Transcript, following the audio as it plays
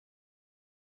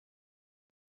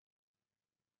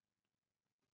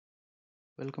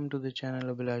Welcome to the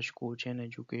channel Abhilash Coach and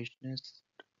Educationist.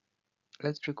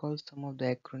 Let's recall some of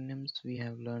the acronyms we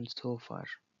have learned so far.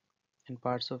 In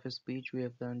parts of a speech, we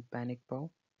have learned panic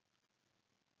pow,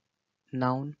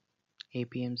 noun,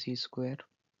 APMC square,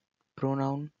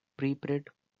 pronoun, prepaid,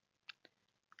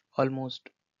 almost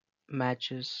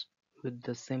matches with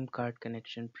the SIM card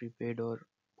connection prepaid or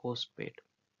postpaid.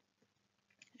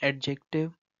 Adjective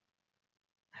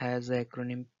has the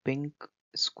acronym pink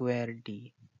square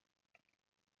D.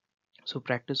 So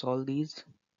practice all these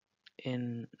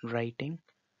in writing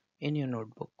in your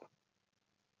notebook.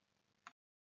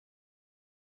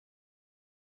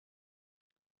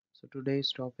 So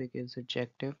today's topic is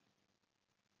adjective.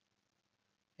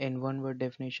 In one word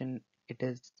definition, it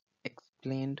is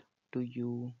explained to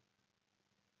you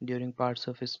during parts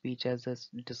of a speech as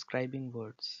describing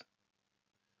words.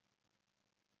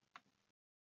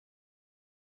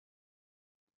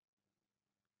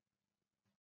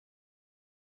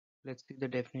 Let's see the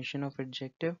definition of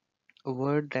adjective. A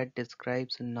word that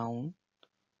describes a noun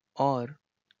or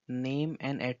name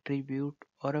an attribute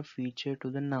or a feature to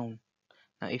the noun.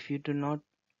 Now, if you do not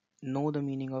know the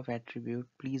meaning of attribute,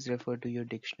 please refer to your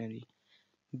dictionary.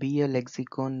 Be a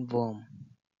lexicon worm.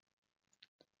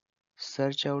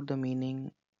 Search out the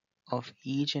meaning of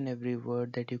each and every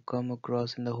word that you come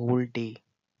across in the whole day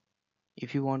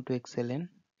if you want to excel in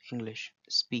English,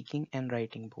 speaking and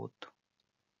writing both.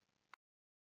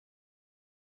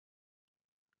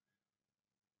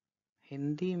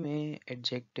 Hindi में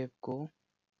adjective को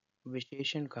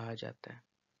विशेषण कहा जाता है,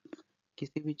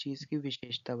 किसी भी चीज़ की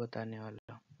विशेषता बताने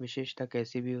वाला। विशेषता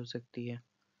कैसी भी हो सकती है,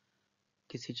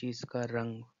 किसी चीज़ का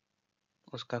रंग,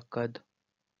 उसका कद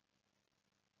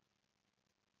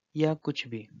या कुछ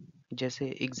भी। जैसे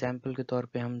एग्जाम्पल के तौर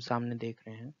पे हम सामने देख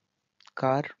रहे हैं,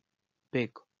 car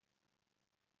big,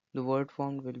 the word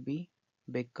form will be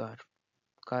big car.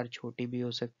 Car छोटी भी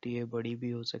हो सकती है, बड़ी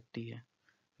भी हो सकती है।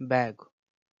 बैग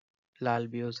लाल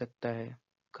भी हो सकता है,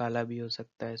 काला भी हो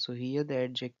सकता है। So here the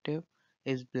adjective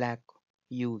is black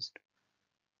used.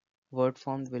 Word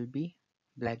form will be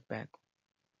black bag.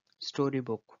 Story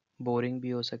book boring भी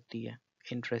हो सकती है,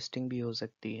 interesting भी हो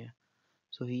सकती है.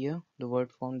 So here the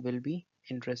word form will be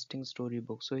interesting story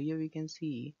book. So here we can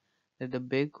see that the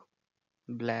big,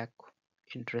 black,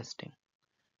 interesting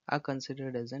are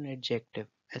considered as an adjective.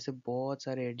 ऐसे बहुत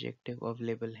सारे adjective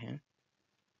available हैं.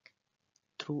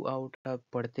 थ्रू आउट आप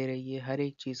पढ़ते रहिए हर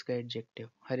एक चीज़ का एडजेक्टिव,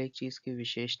 हर एक चीज़ की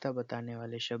विशेषता बताने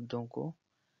वाले शब्दों को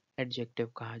एडजेक्टिव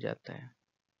कहा जाता है।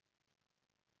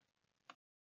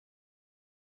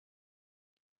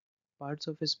 पार्ट्स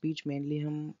ऑफ स्पीच मेनली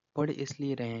हम पढ़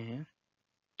इसलिए रहे हैं,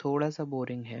 थोड़ा सा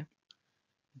बोरिंग है,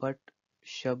 बट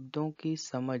शब्दों की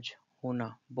समझ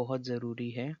होना बहुत ज़रूरी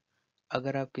है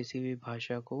अगर आप किसी भी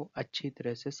भाषा को अच्छी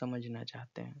तरह से समझना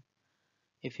चाहते हैं।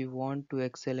 If you want to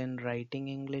excel in writing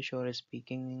English or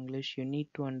speaking English, you need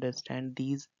to understand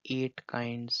these 8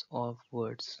 kinds of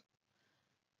words.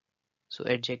 So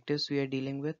adjectives we are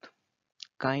dealing with.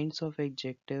 Kinds of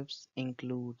adjectives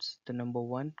includes the number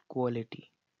 1, quality.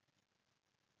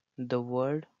 The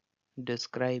word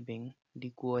describing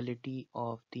the quality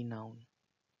of the noun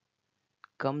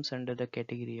comes under the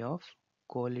category of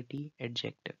quality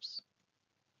adjectives.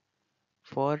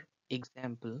 For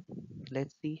example,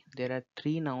 let's see, there are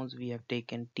 3 nouns we have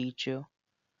taken: teacher,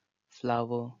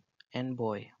 flower and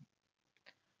boy.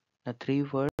 The 3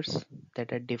 words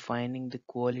that are defining the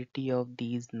quality of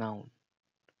these nouns: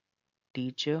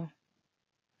 teacher,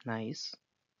 nice;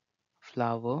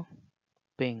 flower,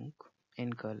 pink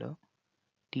in color;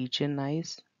 teacher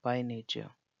nice by nature;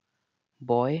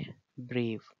 boy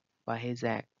brave by his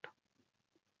act.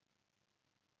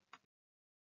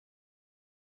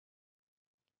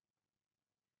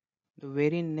 The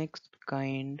very next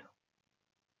kind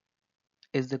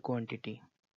is the quantity.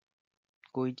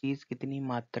 कोई चीज़ कितनी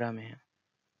मात्रा में है.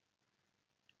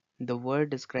 The word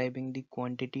describing the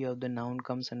quantity of the noun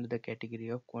comes under the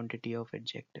category of quantity of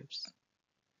adjectives.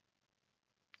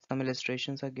 Some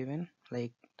illustrations are given,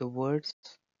 like the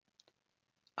words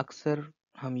अक्सर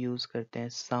हम use करते हैं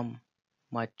some,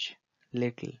 much,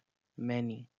 little,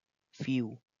 many,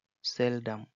 few,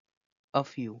 seldom, a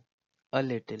few, a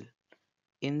little.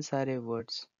 इन सारे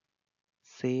words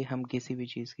से हम किसी भी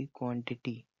चीज़ की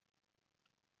क्वांटिटी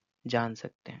जान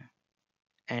सकते हैं.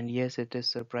 And yes, it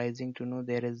is surprising to know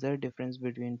there is a difference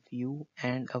between few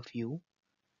and a few,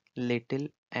 little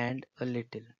and a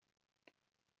little.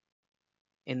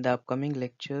 In the upcoming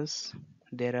lectures,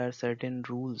 there are certain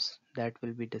rules that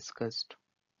will be discussed.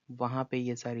 वहाँ पे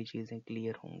ये सारी चीज़ें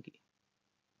clear होंगी.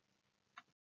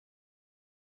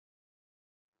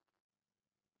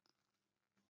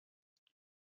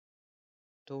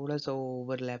 थोड़ा सा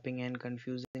overlapping and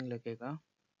confusing लगेगा,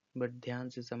 but ध्यान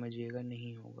से समझिएगा,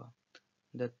 नहीं होगा.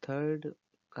 The third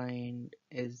kind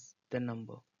is the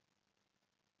number,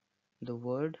 the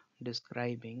word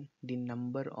describing the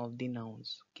number of the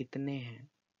nouns. कितने हैं?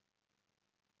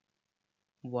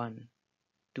 1,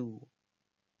 2.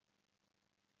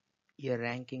 ये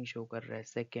ranking show कर रहा है.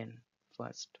 Second,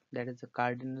 first. That is the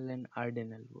cardinal and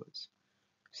ordinal words.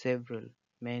 Several,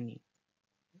 many.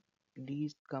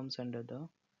 These comes under the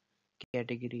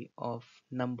category of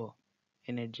number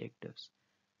in adjectives.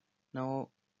 Now,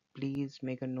 please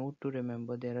make a note to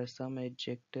remember there are some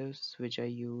adjectives which are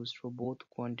used for both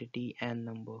quantity and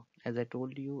number. As I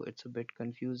told you, it's a bit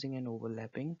confusing and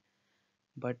overlapping,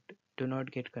 but do not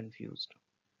get confused.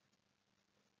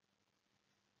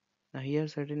 Now, here are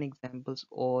certain examples,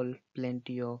 all,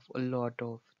 plenty of, a lot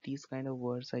of. These kind of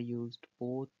words are used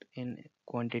both in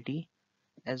quantity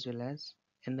as well as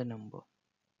in the number.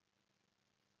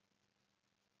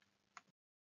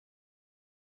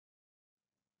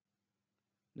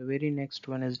 The very next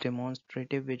one is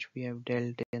demonstrative, which we have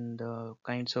dealt in the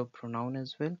kinds of pronoun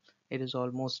as well. It is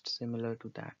almost similar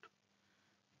to that,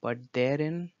 but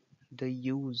therein the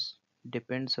use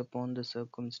depends upon the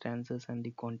circumstances and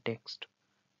the context.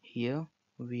 Here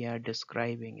we are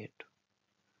describing it.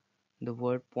 The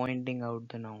word pointing out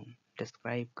the noun,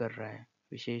 describe कर रहा है,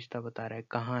 विशेषता बता रहा है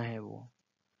कहाँ है वो.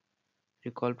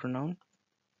 Recall pronoun,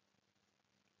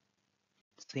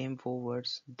 same four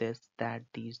words, this, that,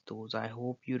 these, those. I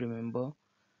hope you remember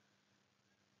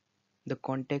the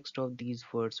context of these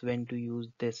words, when to use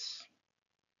this,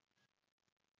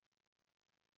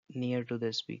 near to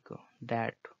the speaker,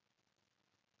 that,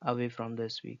 away from the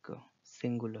speaker,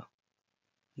 singular,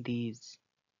 these,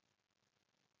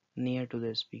 near to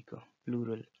the speaker,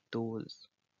 plural, those,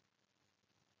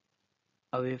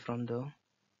 away from the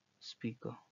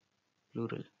speaker,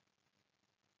 plural.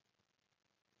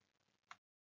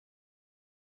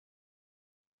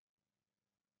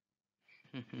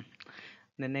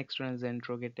 The next one is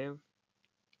interrogative.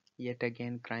 Yet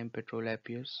again, crime patrol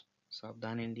appears.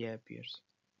 Savdhan India appears.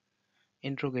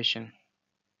 Interrogation.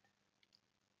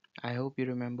 I hope you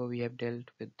remember we have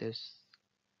dealt with this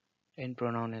in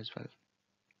pronoun as well.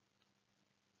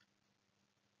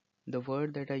 The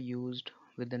word that are used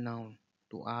with the noun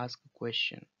to ask a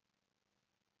question.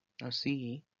 Now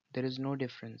see, there is no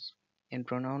difference. In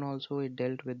pronoun also it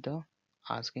dealt with the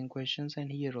asking questions,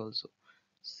 and here also.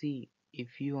 See,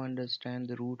 if you understand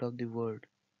the root of the word,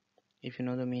 if you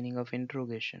know the meaning of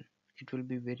interrogation, it will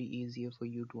be very easier for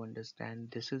you to understand.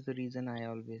 This is the reason I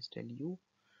always tell you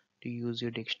to use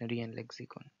your dictionary and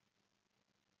lexicon.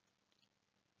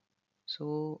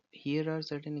 So here are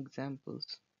certain examples.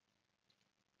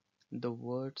 The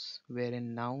words where a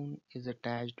noun is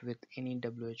attached with any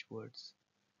WH words.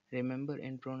 Remember,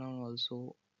 in pronoun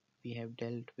also we have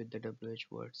dealt with the WH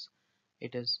words.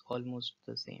 It is almost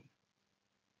the same.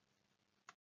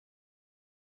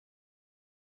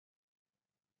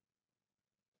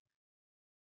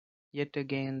 Yet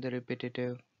again the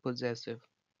repetitive possessive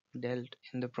dealt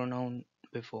in the pronoun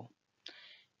before.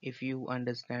 If you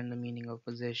understand the meaning of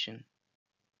possession,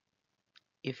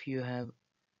 if you have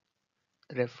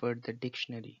referred the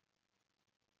dictionary,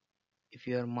 if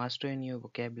you are master in your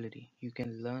vocabulary, you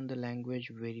can learn the language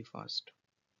very fast,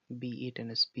 be it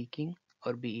in speaking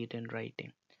or be it in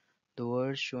writing. The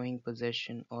words showing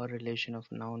possession or relation of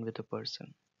noun with a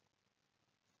person.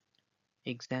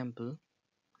 Example: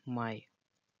 my,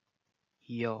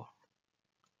 your,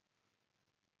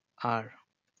 our,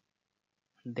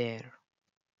 their,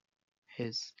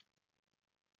 his,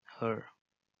 her.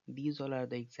 These all are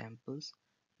the examples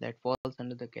that falls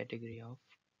under the category of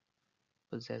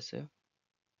possessive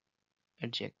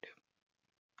adjective.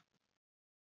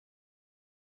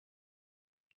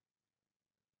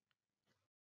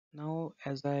 Now,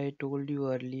 as I told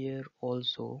you earlier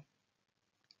also,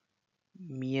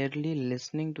 merely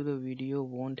listening to the video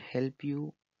won't help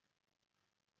you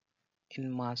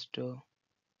in master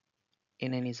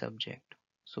in any subject.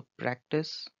 So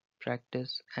practice,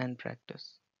 practice and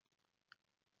practice.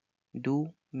 Do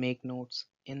make notes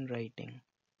in writing.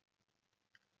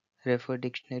 Refer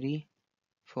dictionary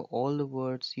for all the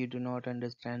words you do not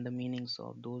understand the meanings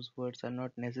of. Those words are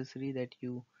not necessary that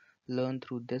you learn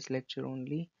through this lecture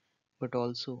only, but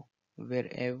also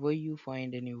wherever you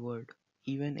find any word,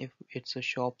 even if it's a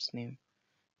shop's name,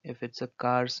 if it's a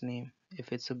car's name,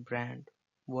 if it's a brand,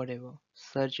 whatever,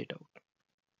 search it out.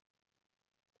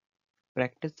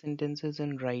 Practice sentences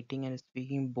in writing and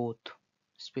speaking both,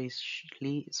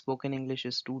 especially spoken English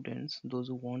students, those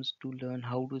who wants to learn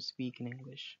how to speak in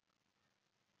English.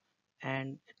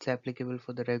 And it's applicable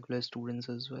for the regular students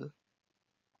as well.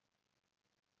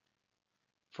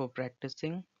 For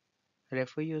practicing,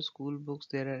 refer your school books.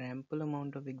 There are ample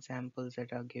amount of examples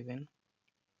that are given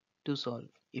to solve.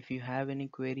 If you have any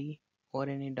query or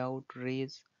any doubt,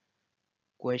 raise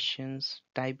questions,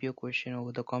 type your question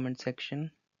over the comment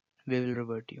section. We will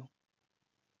revert you.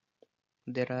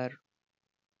 There are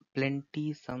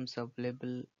plenty sums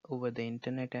available over the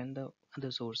internet and the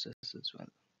other sources as well.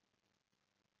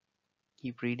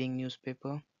 Keep reading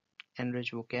newspaper,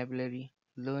 enrich vocabulary,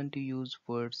 learn to use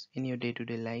words in your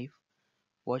day-to-day life,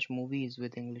 watch movies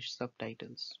with English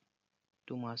subtitles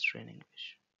to master in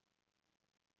English.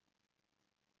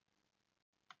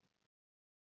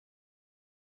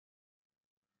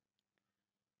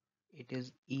 It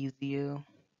is easier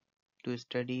to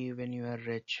study when you are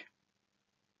rich,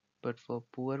 but for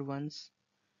poor ones,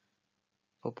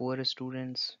 for poor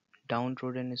students,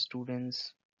 downtrodden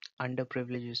students,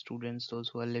 underprivileged students, those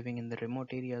who are living in the remote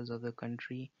areas of the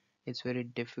country, it's very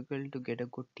difficult to get a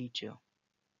good teacher,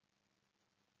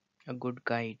 a good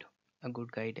guide, a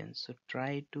good guidance. So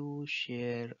try to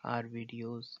share our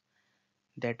videos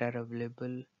that are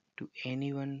available to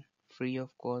anyone free of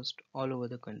cost all over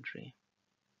the country.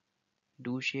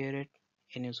 Do share it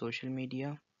in your social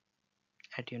media,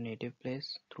 at your native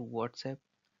place, through WhatsApp,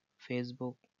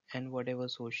 Facebook, and whatever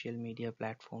social media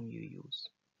platform you use.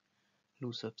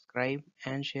 Do subscribe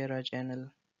and share our channel.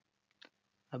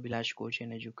 Abhilash Coach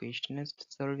and Educationist,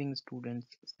 serving students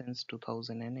since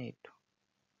 2008.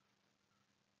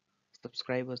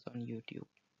 Subscribe us on YouTube.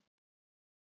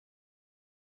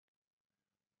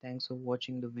 Thanks for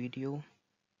watching the video,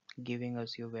 giving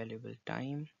us your valuable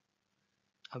time.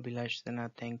 Abhilash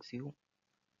Sinha thanks you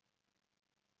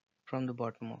from the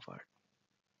bottom of our heart.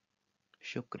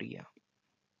 Shukriya.